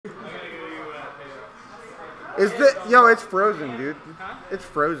Is the yo? It's frozen, dude. Huh? It's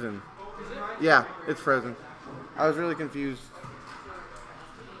frozen. Is it? Yeah, it's frozen. I was really confused.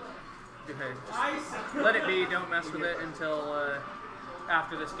 Okay. Let it be. Don't mess with it until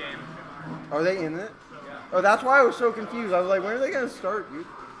after this game. Are they in it? Yeah. Oh, that's why I was so confused. I was like, when are they gonna start, dude?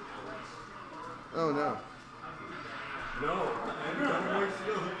 Oh no. No.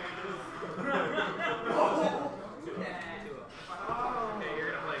 Okay,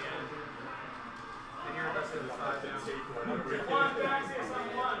 you're gonna play again. And you're the rest of the 5 now.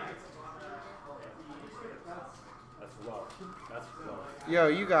 That's rough. That's rough. Yo,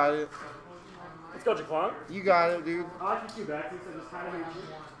 you got it. Let's go, Jaquan. You got it, dude. I like you back. So just kind of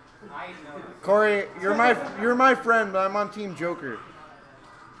Corey, you're my friend, but I'm on Team Joker.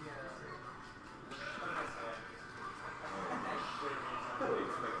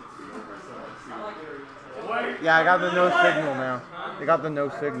 Yeah, I got the no signal now. I got the no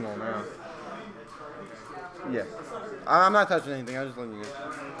signal now. Yeah. I'm not touching anything. I'm just letting you go.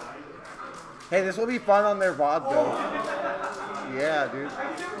 Hey, this will be fun on their VOD though. Yeah, dude.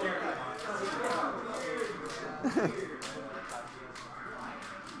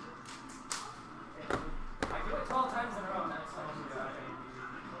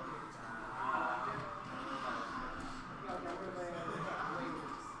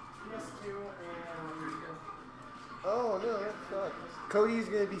 Oh no, that sucks. Cody's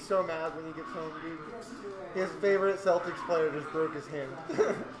gonna be so mad when he gets home, dude. His favorite Celtics player just broke his hand.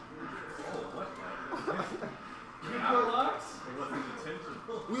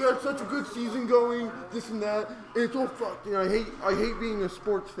 We had such a good season going, this and that. And it's all fucked. You know, I hate being a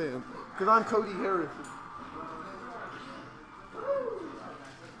sports fan because I'm Cody Harris.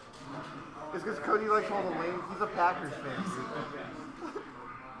 It's because Cody likes all the lame. He's a Packers fan.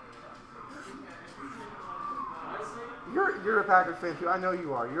 You're a Packers fan too. I know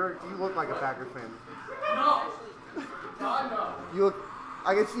you are. You look like a Packers fan. No! God, no. You look.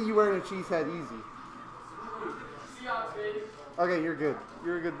 I can see you wearing a cheese hat easy. Seahawks, baby. Okay, you're good.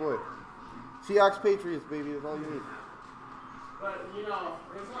 You're a good boy. Seahawks Patriots, baby. That's all you need. But, you know,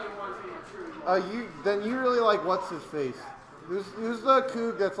 there's only one team true. Then you really like what's his face? Who's the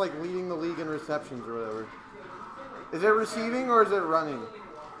Coug that's like leading the league in receptions or whatever? Is it receiving or is it running?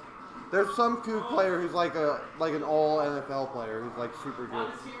 There's some Coug player who's like an all NFL player who's like super good.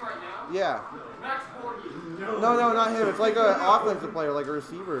 On this team right now, Yeah. Max Borghi. No, not him. It's like an offensive player, like a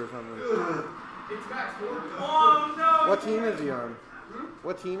receiver or something. It's Max Borghi. Oh, no! What team is he on?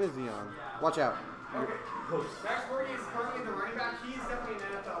 What team is he on? Watch out. Okay. Max Borghi is currently the running back. He's definitely an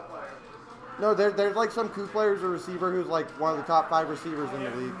NFL player. No, there's like some Coug player who's a receiver who's like one of the top 5 receivers in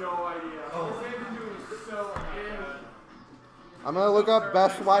the league. No idea. His name doing so I'm gonna look up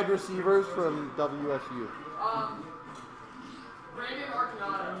best wide receivers from WSU. Brandon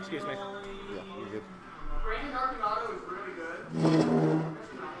Arconado. Excuse me. Yeah, you're good. Brandon Arconado is really good.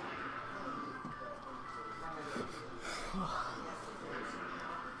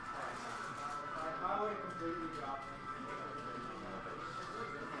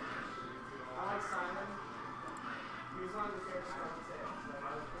 I like Simon. He was on the fair